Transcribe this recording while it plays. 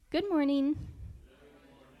Good morning.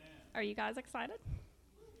 Are you guys excited?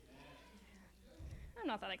 I'm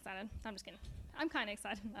not that excited. I'm just kidding. I'm kind of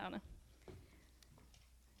excited. I don't know.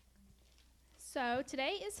 So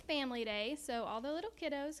today is Family Day, so all the little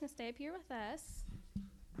kiddos can stay up here with us.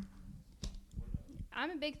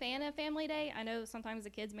 I'm a big fan of Family Day. I know sometimes the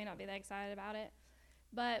kids may not be that excited about it,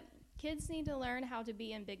 but kids need to learn how to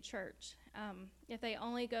be in big church. If they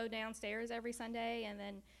only go downstairs every Sunday and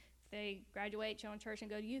then they graduate children's church and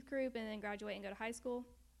go to youth group and then graduate and go to high school,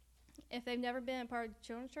 if they've never been a part of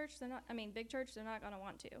children's church, big church, they're not going to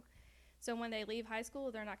want to. So when they leave high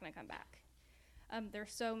school, they're not going to come back.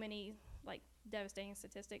 There's so many devastating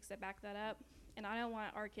statistics that back that up, and I don't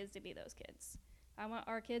want our kids to be those kids. I want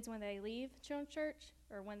our kids, when they leave children's church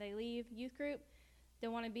or when they leave youth group, they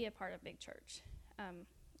want to be a part of big church. And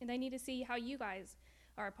they need to see how you guys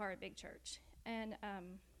are a part of big church. And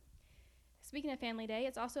speaking of Family Day,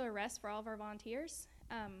 it's also a rest for all of our volunteers.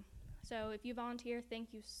 So if you volunteer,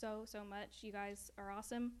 thank you so much. You guys are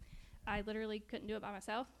awesome. I literally couldn't do it by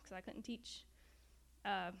myself because I couldn't teach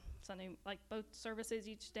Sunday, both services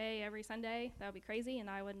each day, every Sunday. That would be crazy, and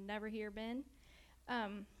I would never hear Ben.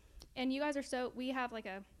 And you guys are we have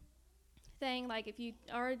a thing, if you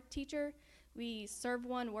are a teacher, we serve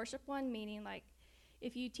one, worship one, meaning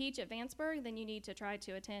if you teach at Vanceburg, then you need to try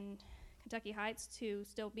to attend Kentucky Heights to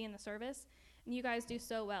still be in the service. And you guys do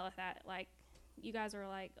so well at that. You guys are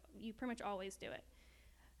you pretty much always do it.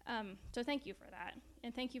 So thank you for that.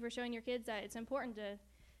 And thank you for showing your kids that it's important to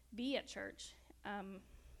be at church.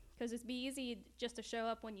 Because it's easy just to show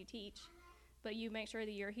up when you teach, but you make sure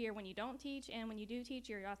that you're here when you don't teach, and when you do teach,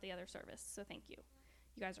 you're at the other service. So thank you.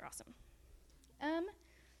 You guys are awesome.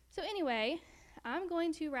 So anyway, I'm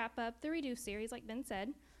going to wrap up the Reduce series, like Ben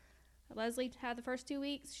said. Leslie had the first 2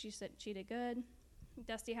 weeks. She said she did good.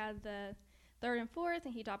 Dusty had the third and fourth,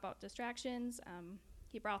 and he talked about distractions.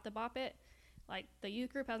 He brought the Bop It. The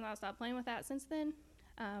youth group has not stopped playing with that since then.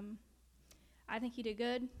 I think he did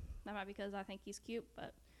good. That might be because I think he's cute,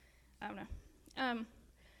 but I don't know.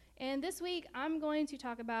 And this week, I'm going to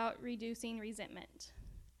talk about reducing resentment.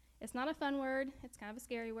 It's not a fun word. It's kind of a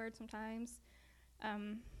scary word sometimes.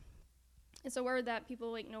 It's a word that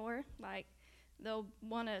people ignore. They'll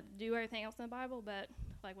want to do everything else in the Bible, but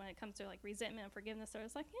when it comes to resentment and forgiveness, they're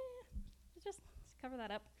just just cover that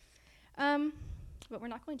up. But we're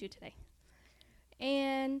not going to today.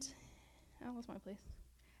 And I lost my place.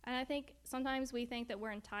 And I think sometimes we think that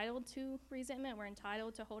we're entitled to resentment. We're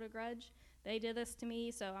entitled to hold a grudge. They did this to me,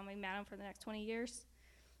 so I'm going to be mad at them for the next 20 years.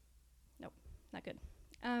 Nope, not good.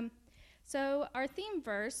 So our theme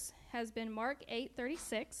verse has been Mark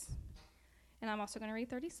 8:36, and I'm also going to read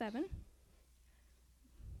 37.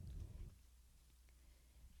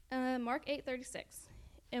 Mark 8:36.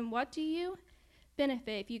 And what do you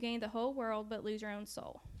benefit if you gain the whole world but lose your own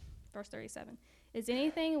soul? Verse 37. Is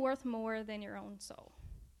anything worth more than your own soul?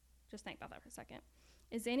 Just think about that for a second.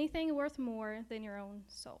 Is anything worth more than your own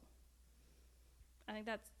soul? I think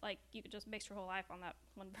that's you could just base your whole life on that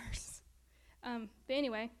one verse. But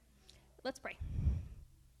anyway, let's pray.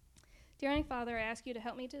 Dear Heavenly Father, I ask you to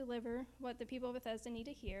help me to deliver what the people of Bethesda need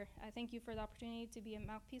to hear. I thank you for the opportunity to be a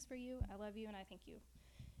mouthpiece for you. I love you, and I thank you.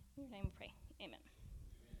 In your name we pray. Amen.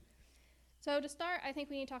 So to start, I think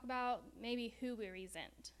we need to talk about maybe who we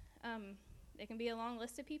resent. It can be a long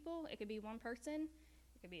list of people. It could be one person.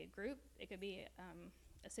 It could be a group. It could be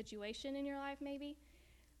a situation in your life maybe.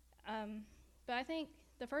 But I think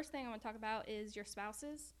the first thing I want to talk about is your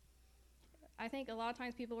spouses. I think a lot of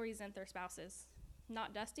times people resent their spouses.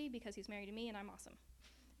 Not Dusty, because he's married to me and I'm awesome.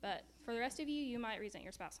 But for the rest of you, you might resent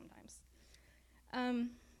your spouse sometimes.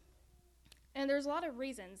 And there's a lot of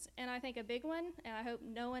reasons. And I think a big one, and I hope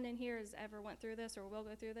no one in here has ever went through this or will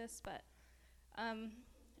go through this, but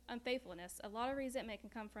unfaithfulness. A lot of resentment can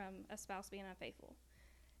come from a spouse being unfaithful.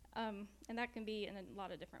 And that can be in a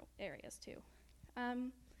lot of different areas too.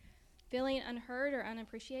 Feeling unheard or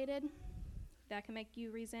unappreciated, that can make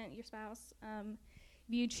you resent your spouse.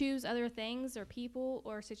 If you choose other things or people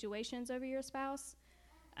or situations over your spouse.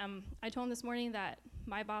 I told him this morning that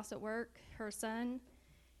my boss at work, her son,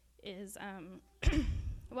 is,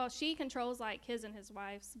 she controls his and his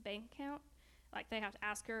wife's bank account. They have to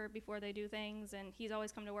ask her before they do things, and he's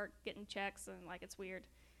always come to work getting checks, and it's weird.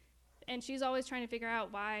 And she's always trying to figure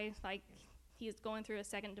out why, he's going through a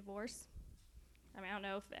second divorce. I don't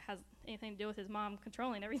know if it has anything to do with his mom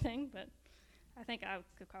controlling everything, but I think I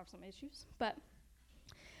could cause some issues. But,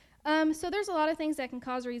 so there's a lot of things that can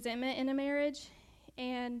cause resentment in a marriage,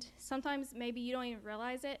 and sometimes maybe you don't even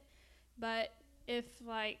realize it, but if,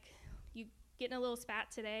 you get in a little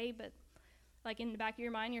spat today, but, in the back of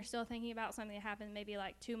your mind, you're still thinking about something that happened maybe,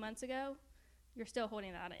 2 months ago, you're still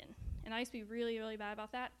holding that in. And I used to be really, really bad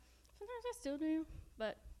about that. Sometimes I still do,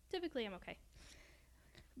 but typically I'm okay.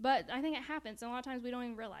 But I think it happens, and a lot of times we don't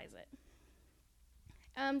even realize it.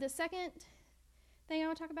 The second thing I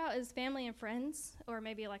want to talk about is family and friends, or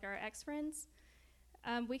maybe like our ex-friends.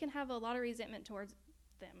 We can have a lot of resentment towards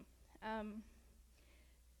them.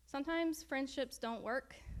 Sometimes friendships don't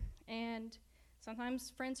work, and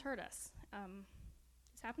sometimes friends hurt us.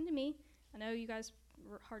 It's happened to me. I know you guys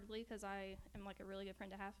hardly, because I am like a really good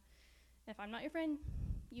friend to have. If I'm not your friend,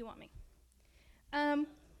 you want me.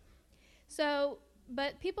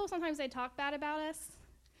 But people sometimes they talk bad about us.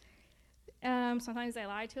 Sometimes they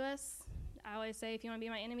lie to us. I always say, if you want to be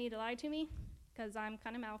my enemy, to lie to me, because I'm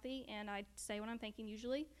kind of mouthy and I say what I'm thinking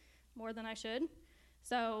usually more than I should.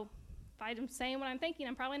 So if I'm saying what I'm thinking,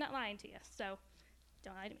 I'm probably not lying to you. So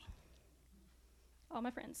don't lie to me. All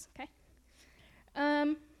my friends, okay?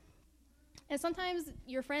 And sometimes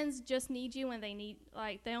your friends just need you when they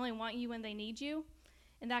only want you when they need you.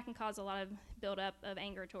 And that can cause a lot of buildup of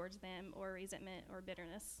anger towards them, or resentment, or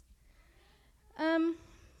bitterness.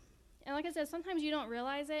 And like I said, sometimes you don't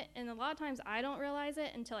realize it, and a lot of times I don't realize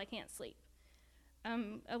it until I can't sleep.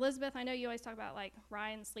 Elizabeth, I know you always talk about, like,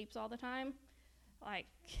 Ryan sleeps all the time. Like,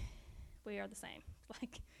 we are the same.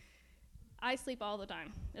 Like, I sleep all the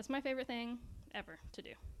time. It's my favorite thing ever to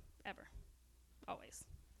do. Ever. Always.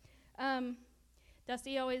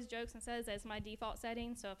 Dusty always jokes and says that it's my default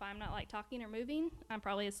setting, so if I'm not, like, talking or moving, I'm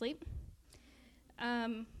probably asleep.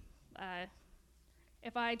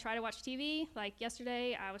 If I try to watch TV, like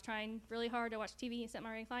yesterday, I was trying really hard to watch TV and sit in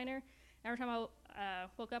my recliner. Every time I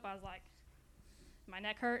woke up, I was like, my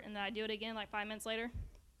neck hurt, and then I do it again like 5 minutes later.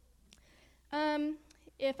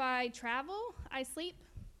 If I travel, I sleep.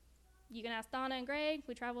 You can ask Donna and Greg.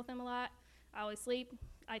 We travel with them a lot. I always sleep.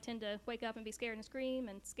 I tend to wake up and be scared and scream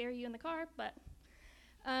and scare you in the car, but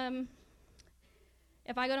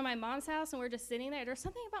if I go to my mom's house and we're just sitting there's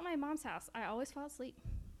something about my mom's house. I always fall asleep.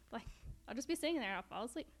 Like, I'll just be sitting there and I'll fall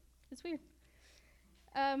asleep. It's weird.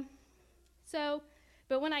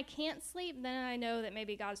 But when I can't sleep, then I know that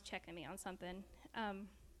maybe God's checking me on something. I'm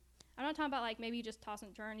not talking about, like, maybe you just toss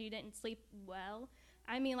and turn, you didn't sleep well.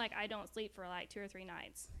 I mean, like, I don't sleep for, like, 2 or 3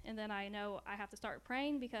 nights. And then I know I have to start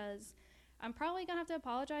praying, because I'm probably going to have to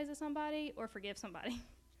apologize to somebody or forgive somebody.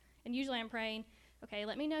 And usually I'm praying, okay,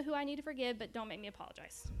 let me know who I need to forgive, but don't make me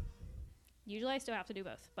apologize. Usually I still have to do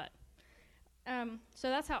both, but so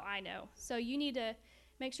that's how I know. So you need to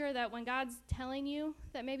make sure that when God's telling you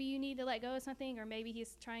that maybe you need to let go of something, or maybe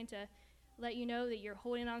he's trying to let you know that you're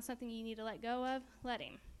holding on to something you need to let go of, let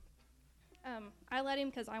him. I let him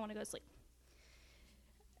because I want to go to sleep.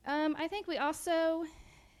 I think we also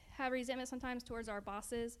have resentment sometimes towards our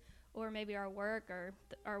bosses, or maybe our work, or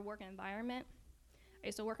our work environment. I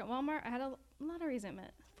used to work at Walmart. I had a lot of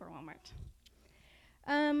resentment for Walmart.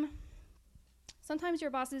 Sometimes your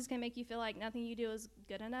bosses can make you feel like nothing you do is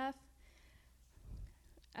good enough.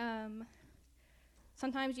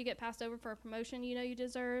 Sometimes you get passed over for a promotion you know you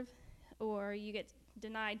deserve, or you get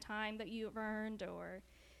denied time that you've earned, or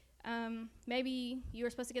maybe you were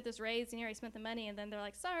supposed to get this raise and you already spent the money, and then they're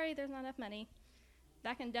like, sorry, there's not enough money.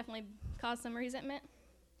 That can definitely cause some resentment.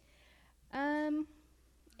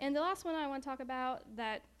 And the last one I want to talk about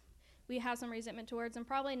that we have some resentment towards, and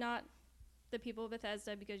probably not the people of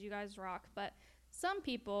Bethesda because you guys rock, but some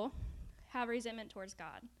people have resentment towards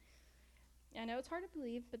God. I know it's hard to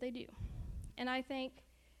believe, but they do. And I think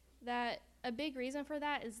that a big reason for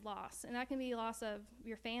that is loss. And that can be loss of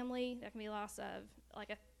your family. That can be loss of, like,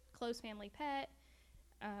 a close family pet.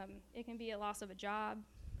 It can be a loss of a job.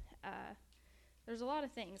 There's a lot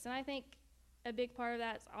of things. And I think a big part of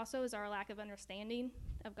that also is our lack of understanding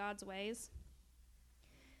of God's ways.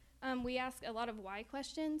 We ask a lot of why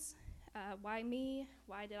questions. Why me?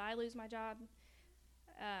 Why did I lose my job?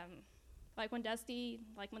 Like when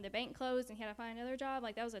when the bank closed and he had to find another job,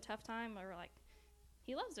 like, that was a tough time. We were like,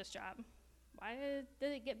 he loves this job. Why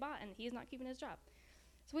did it get bought and he's not keeping his job?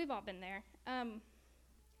 So we've all been there.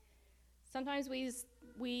 Sometimes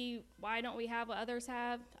why don't we have what others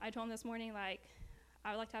have? I told him this morning, like,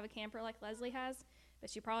 I would like to have a camper like Leslie has, but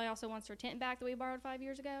she probably also wants her tent back that we borrowed 5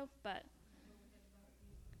 years ago, but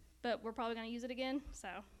we're probably going to use it again, so,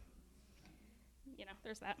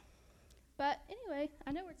 there's that. But anyway,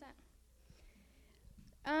 I know where it's at.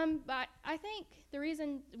 But I think the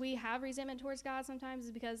reason we have resentment towards God sometimes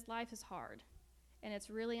is because life is hard, and it's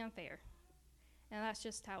really unfair, and that's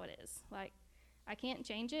just how it is. Like, I can't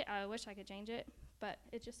change it. I wish I could change it, but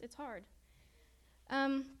it's hard.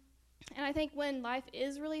 And I think when life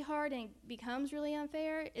is really hard and becomes really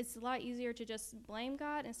unfair, it's a lot easier to just blame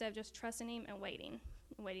God instead of just trusting him and waiting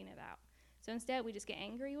it out. So instead, we just get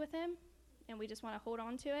angry with him and we just want to hold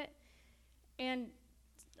on to it. And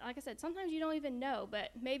like I said, sometimes you don't even know,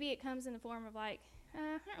 but maybe it comes in the form of like, I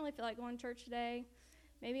don't really feel like going to church today.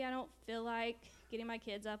 Maybe I don't feel like getting my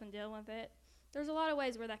kids up and dealing with it. There's a lot of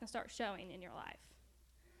ways where that can start showing in your life.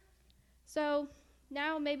 So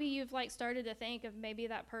now maybe you've like started to think of maybe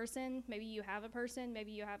that person, maybe you have a person,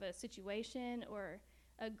 maybe you have a situation or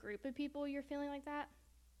a group of people you're feeling like that.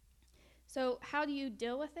 So how do you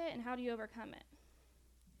deal with it and how do you overcome it?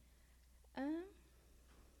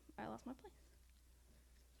 I lost my place.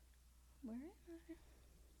 Where am I?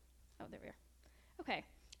 Oh, there we are. Okay,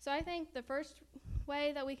 so I think the first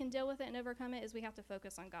way that we can deal with it and overcome it is we have to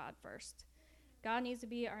focus on God first. God needs to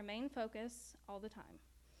be our main focus all the time.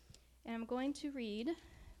 And I'm going to read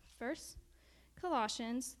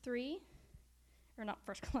Colossians 3,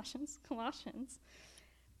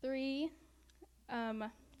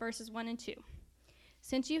 verses 1 and 2.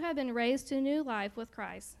 Since you have been raised to a new life with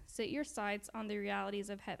Christ, set your sights on the realities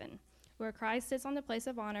of heaven, where Christ sits on the place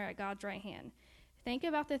of honor at God's right hand. Think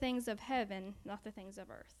about the things of heaven, not the things of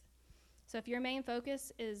earth. So if your main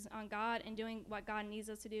focus is on God and doing what God needs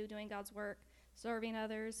us to do, doing God's work, serving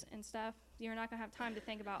others and stuff, you're not going to have time to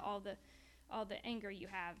think about all the anger you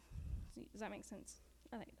have. Does that make sense?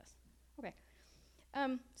 I think it does. Okay.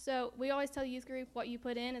 So we always tell youth group what you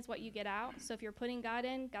put in is what you get out. So if you're putting God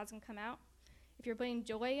in, God's going to come out. If you're putting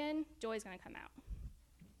joy in, joy is going to come out.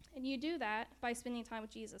 And you do that by spending time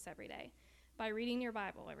with Jesus every day, by reading your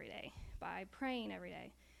Bible every day, by praying every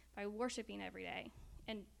day, by worshiping every day,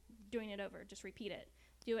 and doing it over. Just repeat it.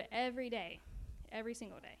 Do it every day, every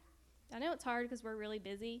single day. I know it's hard because we're really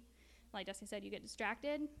busy. Like Dusty said, you get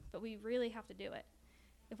distracted, but we really have to do it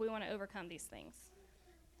if we want to overcome these things.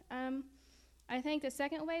 I think the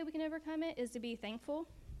second way we can overcome it is to be thankful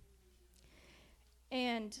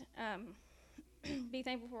and be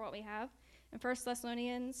thankful for what we have. And 1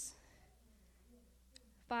 Thessalonians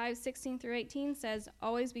 5:16-18 says,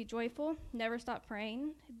 always be joyful, never stop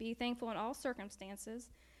praying, be thankful in all circumstances,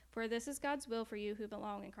 for this is God's will for you who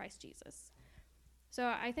belong in Christ Jesus. So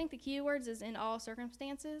I think the key words is in all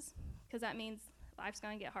circumstances, because that means life's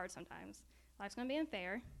going to get hard sometimes. Life's going to be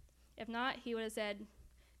unfair. If not, he would have said,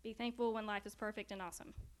 be thankful when life is perfect and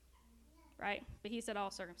awesome, right? But he said all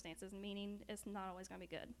circumstances, meaning it's not always going to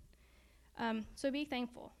be good. So be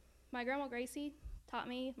thankful. My grandma Gracie taught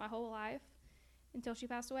me my whole life until she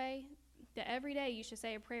passed away that every day you should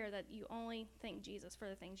say a prayer that you only thank Jesus for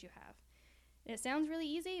the things you have. And it sounds really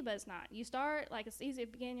easy, but it's not. You start, like it's easy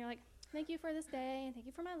to begin, you're like, thank you for this day, and thank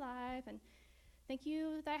you for my life, and thank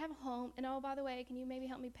you that I have a home, and oh, by the way, can you maybe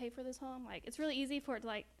help me pay for this home? Like, it's really easy for it to,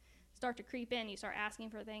 like, start to creep in. You start asking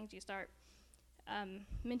for things. You start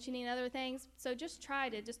mentioning other things. So just try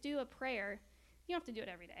to just do a prayer. You don't have to do it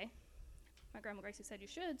every day. My grandma Gracie said you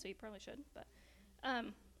should, so you probably should, but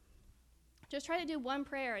just try to do one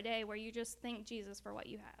prayer a day where you just thank Jesus for what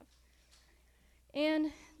you have.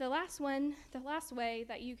 And the last way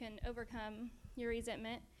that you can overcome your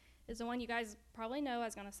resentment is the one you guys probably know I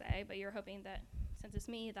was going to say, but you're hoping that since it's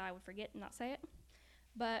me that I would forget and not say it.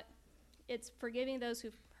 But it's forgiving those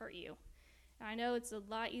who've hurt you. And I know it's a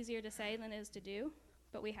lot easier to say than it is to do,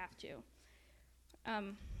 but we have to.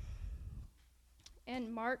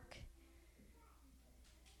 And Mark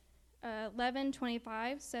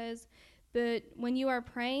 11:25 says, but when you are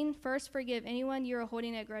praying, first forgive anyone you are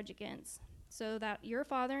holding a grudge against, so that your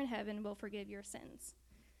Father in heaven will forgive your sins.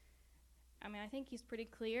 I mean, I think he's pretty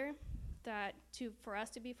clear that for us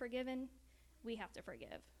to be forgiven, we have to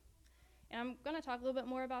forgive. And I'm going to talk a little bit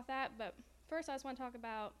more about that, but first I just want to talk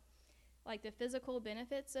about like the physical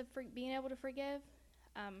benefits of being able to forgive.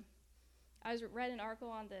 I read an article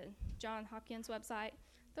on the John Hopkins website.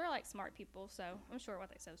 They're like smart people, so I'm sure what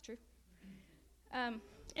they said is true. And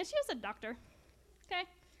she was a doctor. Okay,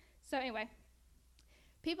 so anyway,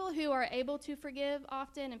 people who are able to forgive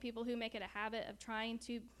often and people who make it a habit of trying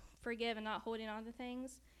to forgive and not holding on to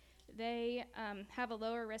things, they have a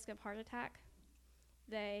lower risk of heart attack.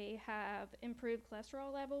 They have improved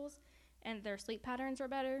cholesterol levels, and their sleep patterns are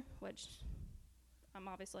better, which I'm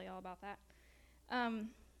obviously all about that.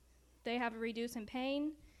 They have a reduce in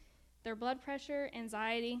pain, their blood pressure,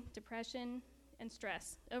 anxiety, depression, and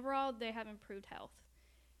stress. Overall, they have improved health.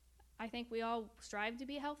 I think we all strive to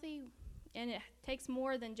be healthy, and it takes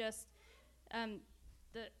more than just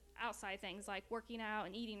the outside things like working out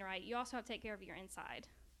and eating right. You also have to take care of your inside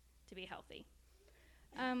to be healthy.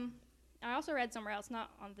 I also read somewhere else, not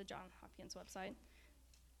on the John Hopkins website,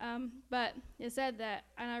 but it said that,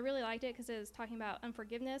 and I really liked it because it was talking about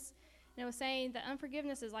unforgiveness, and it was saying that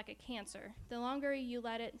unforgiveness is like a cancer. The longer you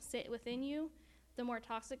let it sit within you, the more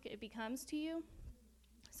toxic it becomes to you.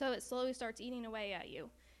 So it slowly starts eating away at you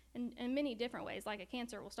in many different ways. Like a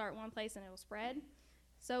cancer will start one place and it will spread.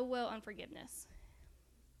 So will unforgiveness.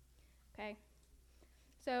 Okay?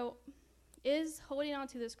 So is holding on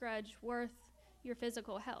to this grudge worth your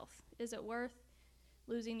physical health? Is it worth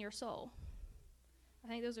losing your soul? I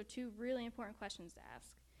think those are two really important questions to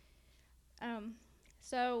ask.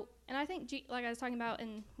 And I think, like I was talking about,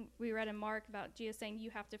 and we read in Mark about Jesus saying you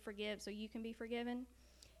have to forgive so you can be forgiven.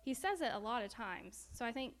 He says it a lot of times. So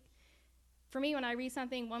I think, for me, when I read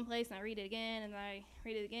something one place and I read it again and I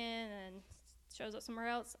read it again and it shows up somewhere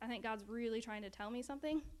else, I think God's really trying to tell me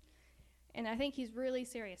something. And I think he's really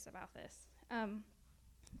serious about this.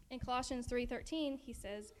 In Colossians 3:13, he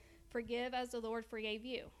says, forgive as the Lord forgave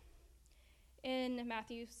you. In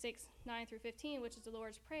Matthew 6:9-15, which is the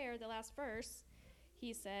Lord's Prayer, the last verse,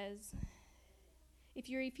 he says, if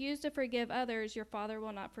you refuse to forgive others, your Father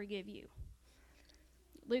will not forgive you.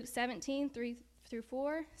 Luke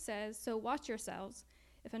 17:3-4 says, so watch yourselves.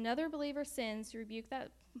 If another believer sins, rebuke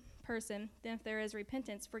that person. Then if there is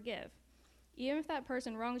repentance, forgive. Even if that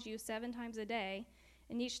person wrongs you 7 times a day,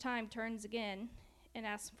 and each time turns again and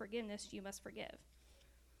asks forgiveness, you must forgive.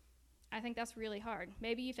 I think that's really hard.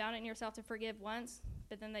 Maybe you found it in yourself to forgive once,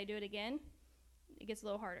 but then they do it again. It gets a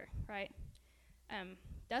little harder, right?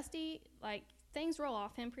 Dusty, like, things roll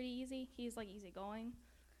off him pretty easy. He's, like, easygoing.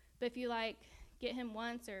 But if you, like, get him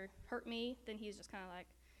once or hurt me, then he's just kind of like,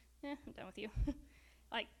 I'm done with you.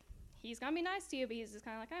 Like, he's going to be nice to you, but he's just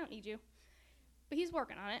kind of like, I don't need you. But he's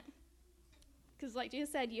working on it. Because like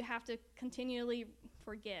Jesus said, you have to continually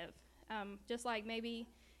forgive. Just like maybe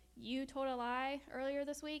you told a lie earlier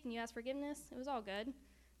this week and you asked forgiveness, it was all good.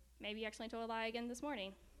 Maybe you actually told a lie again this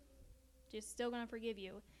morning. Just still going to forgive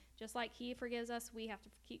you. Just like he forgives us, we have to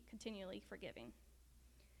keep continually forgiving.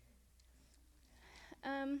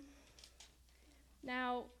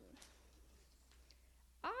 Now,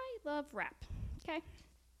 I love rap, okay?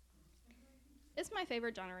 It's my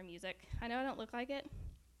favorite genre of music. I know I don't look like it,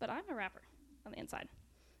 but I'm a rapper on the inside.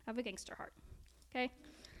 I have a gangster heart, okay?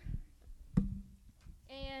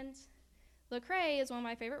 And Lecrae is one of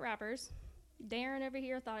my favorite rappers. Darren over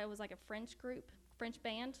here thought it was like a French group, French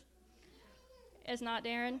band. It's not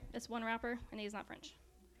Darren. It's one rapper, and he's not French.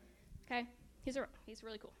 Okay? He's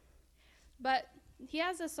really cool. But he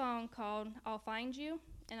has a song called I'll Find You,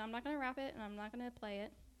 and I'm not going to rap it, and I'm not going to play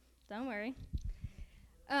it. Don't worry.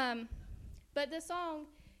 But this song,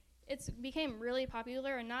 it's became really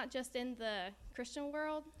popular, and not just in the Christian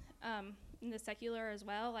world, in the secular as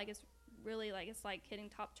well. Like, it's really, like, it's, like, hitting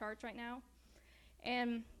top charts right now.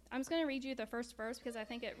 And I'm just going to read you the first verse because I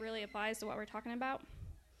think it really applies to what we're talking about.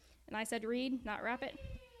 And I said read, not rap it.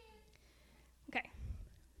 Okay.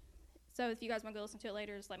 So if you guys want to go listen to it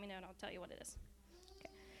later, just let me know and I'll tell you what it is. Okay.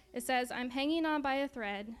 It says, I'm hanging on by a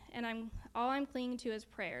thread, and all I'm clinging to is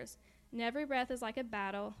prayers. And every breath is like a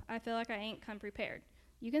battle. I feel like I ain't come prepared.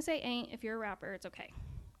 You can say ain't if you're a rapper. It's okay.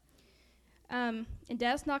 And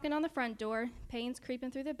death's knocking on the front door. Pain's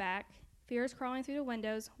creeping through the back. Fear's crawling through the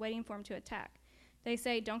windows, waiting for him to attack. They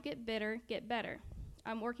say, don't get bitter, get better.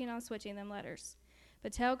 I'm working on switching them letters.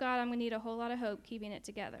 But tell God I'm going to need a whole lot of hope keeping it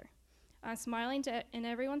together. I'm smiling in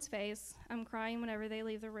everyone's face. I'm crying whenever they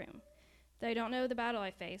leave the room. They don't know the battle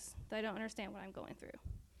I face. They don't understand what I'm going through.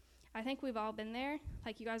 I think we've all been there,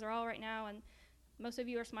 like you guys are all right now, and most of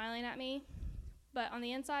you are smiling at me. But on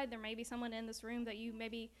the inside, there may be someone in this room that you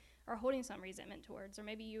maybe are holding some resentment towards, or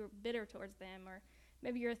maybe you're bitter towards them, or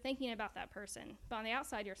maybe you're thinking about that person. But on the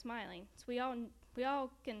outside, you're smiling. So we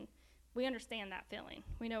understand that feeling.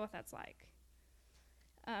 We know what that's like.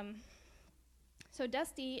 So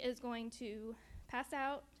Dusty is going to pass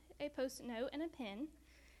out a Post-it note and a pen,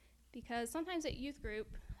 because sometimes at youth group,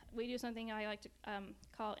 we do something I like to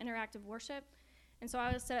call interactive worship. And so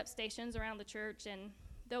I would set up stations around the church, and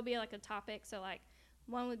there'll be like a topic. So like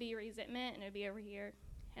one would be resentment, and it would be over here.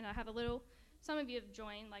 And I have some of you have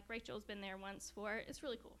joined, like Rachel's been there once for it. It's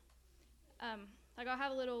really cool. Like I'll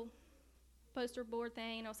have a little poster board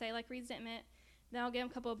thing, and I'll say like resentment. Then I'll give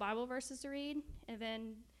them a couple of Bible verses to read, and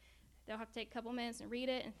then they'll have to take a couple minutes and read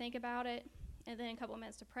it and think about it, and then a couple of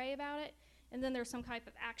minutes to pray about it, and then there's some type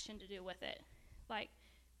of action to do with it, like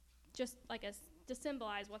just like to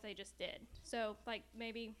symbolize what they just did. So like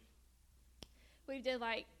maybe we did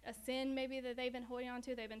like a sin maybe that they've been holding on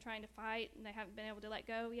to, they've been trying to fight, and they haven't been able to let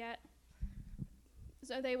go yet.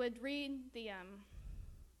 So they would read the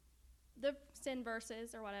sin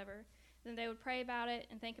verses or whatever, then they would pray about it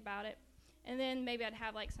and think about it. And then maybe I'd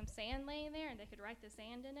have like some sand laying there, and they could write the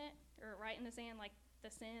sand in it, or write in the sand like the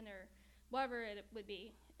sin or whatever it would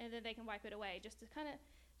be, and then they can wipe it away, just to kind of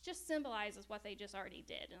just symbolizes what they just already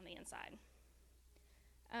did on the inside.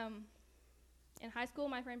 In high school,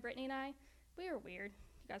 my friend Brittany and I, we were weird.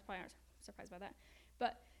 You guys probably aren't surprised by that.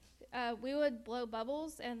 But we would blow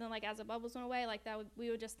bubbles, and then, like, as the bubbles went away, like, we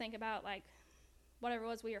would just think about, like, whatever it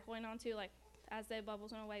was we were holding on to, like, as the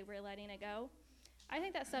bubbles went away, we're letting it go. I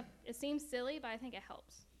think that stuff, it seems silly, but I think it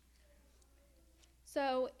helps.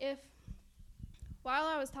 So if, while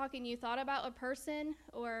I was talking, you thought about a person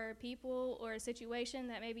or people or a situation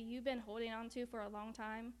that maybe you've been holding on to for a long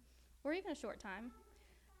time, or even a short time,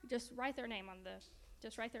 just write their name on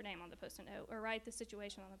the Post-it note, or write the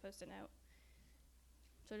situation on the Post-it note.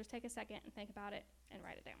 So just take a second and think about it and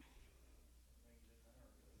write it down.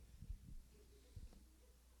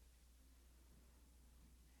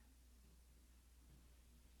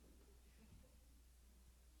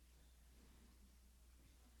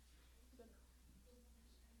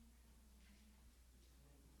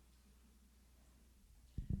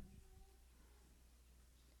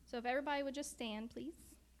 So if everybody would just stand, please.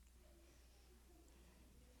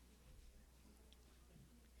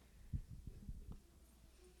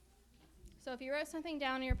 So if you wrote something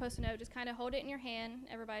down in your Post-it note, just kind of hold it in your hand,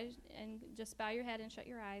 everybody, and just bow your head and shut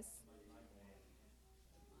your eyes.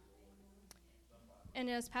 And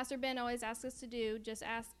as Pastor Ben always asks us to do, just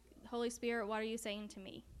ask Holy Spirit, what are you saying to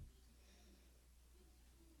me?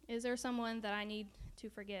 Is there someone that I need to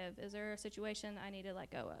forgive? Is there a situation I need to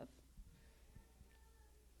let go of?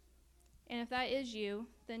 And if that is you,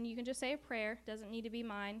 then you can just say a prayer. It doesn't need to be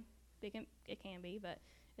mine. It can be, but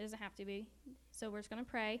it doesn't have to be. So we're just going to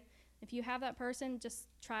pray. If you have that person, just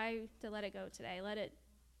try to let it go today.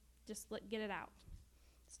 Get it out.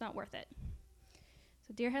 It's not worth it.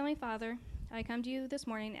 So dear Heavenly Father, I come to you this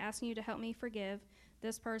morning asking you to help me forgive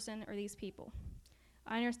this person or these people.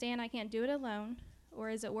 I understand I can't do it alone, or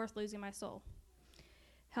is it worth losing my soul?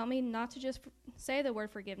 Help me not to just say the word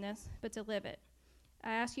forgiveness, but to live it.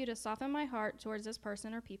 I ask you to soften my heart towards this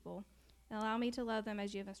person or people and allow me to love them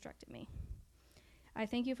as you have instructed me. I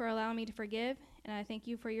thank you for allowing me to forgive, and I thank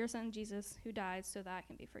you for your son, Jesus, who died so that I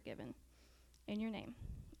can be forgiven. In your name,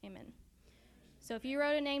 amen. So if you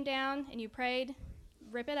wrote a name down and you prayed,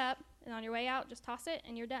 rip it up, and on your way out, just toss it,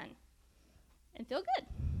 and you're done. And feel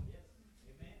good.